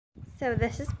So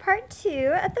this is part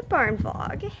 2 of the barn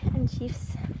vlog, and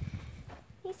he's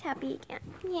happy again.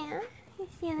 Yeah, he's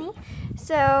silly.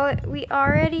 So we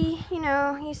already,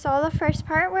 you saw the first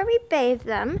part where we bathed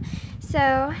them.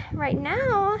 So right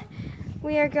now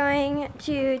we are going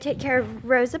to take care of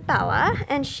Rosabella,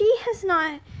 and she has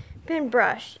not been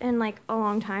brushed in like a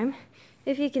long time.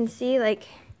 If you can see, like,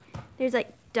 there's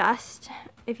like dust.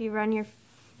 If you run your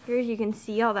fingers, you can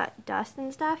see all that dust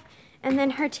and stuff. And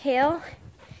then her tail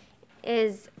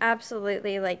is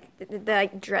absolutely like the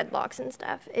dreadlocks and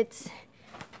stuff. It's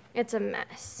a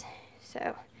mess.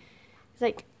 So it's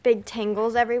like big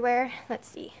tangles everywhere. Let's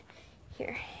see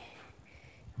here.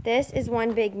 This is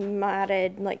one big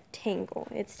matted like tangle.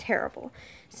 It's terrible.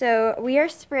 So we are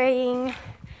spraying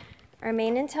our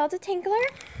mane and tail detangler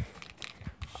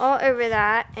all over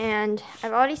that, and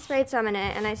I've already sprayed some in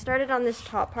it, and I started on this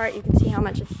top part. You can see how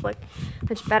much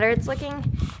much better it's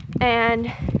looking,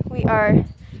 and we are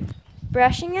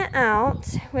brushing it out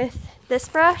with this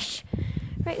brush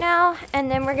right now, and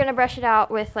then we're gonna brush it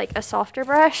out with like a softer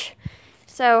brush.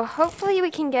 So hopefully we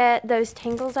can get those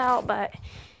tangles out, but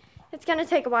it's gonna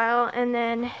take a while. And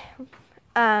then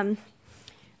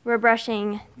we're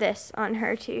brushing this on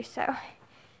her too, so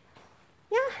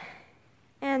yeah.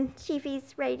 And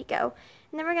Chiefy's ready to go.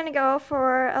 And then we're gonna go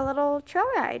for a little trail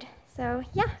ride. So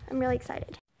yeah, I'm really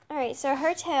excited. All right, so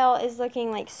her tail is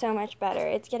looking like so much better.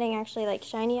 It's getting actually like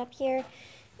shiny up here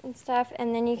and stuff.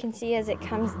 And then you can see as it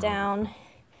comes down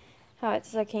how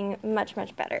it's looking much,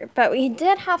 much better. But we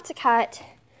did have to cut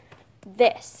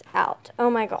this out. Oh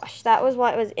my gosh, that was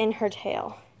what was in her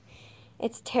tail.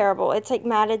 It's terrible. It's like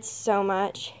matted so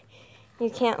much. You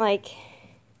can't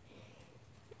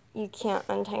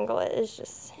untangle it. It's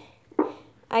just,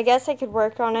 I guess I could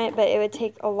work on it, but it would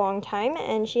take a long time,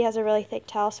 and she has a really thick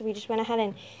tail, so we just went ahead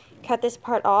and cut this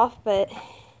part off, but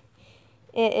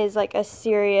it is like a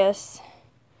serious,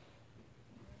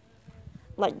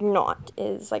 like, knot.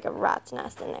 Is like a rat's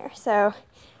nest in there. So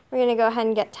we're gonna go ahead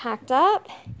and get tacked up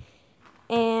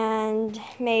and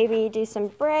maybe do some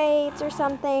braids or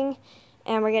something,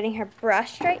 and we're getting her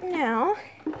brushed right now.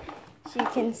 As you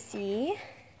can see,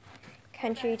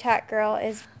 Country Tack Girl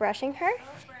is brushing her.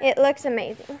 It looks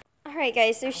amazing. Alright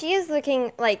guys, so she is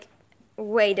looking like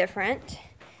way different.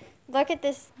 Look at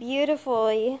this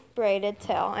beautifully braided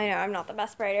tail. I know I'm not the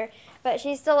best braider, but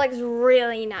she still looks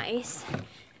really nice.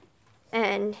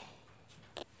 And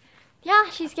yeah,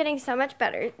 she's getting so much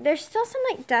better. There's still some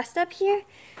like dust up here,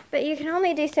 but you can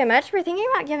only do so much. We're thinking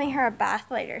about giving her a bath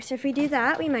later, so if we do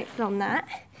that, we might film that.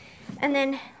 And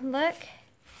then look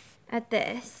at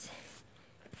this.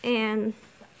 And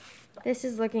this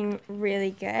is looking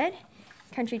really good.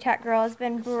 Country Tack Girl has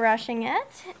been brushing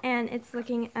it, and it's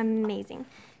looking amazing.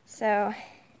 So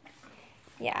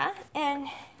yeah, and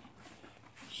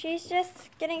she's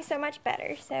just getting so much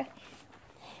better. So,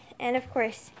 and of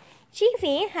course,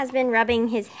 Chiefy has been rubbing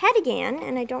his head again,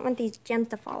 and I don't want these gems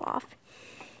to fall off.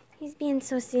 He's being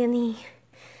so silly.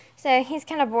 So he's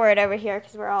kind of bored over here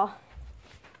because we're all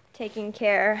taking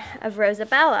care of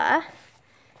Rosabella.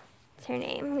 That's her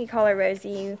name. We call her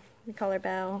Rosie. We call her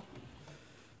Belle.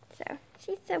 So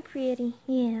she's so pretty.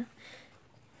 Yeah.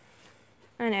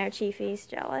 I know Chiefy's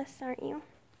jealous, aren't you?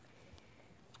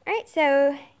 Alright,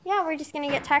 so yeah, we're just gonna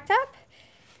get tacked up.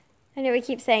 I know we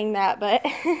keep saying that, but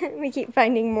we keep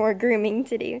finding more grooming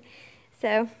to do.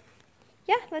 So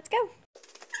yeah, let's go.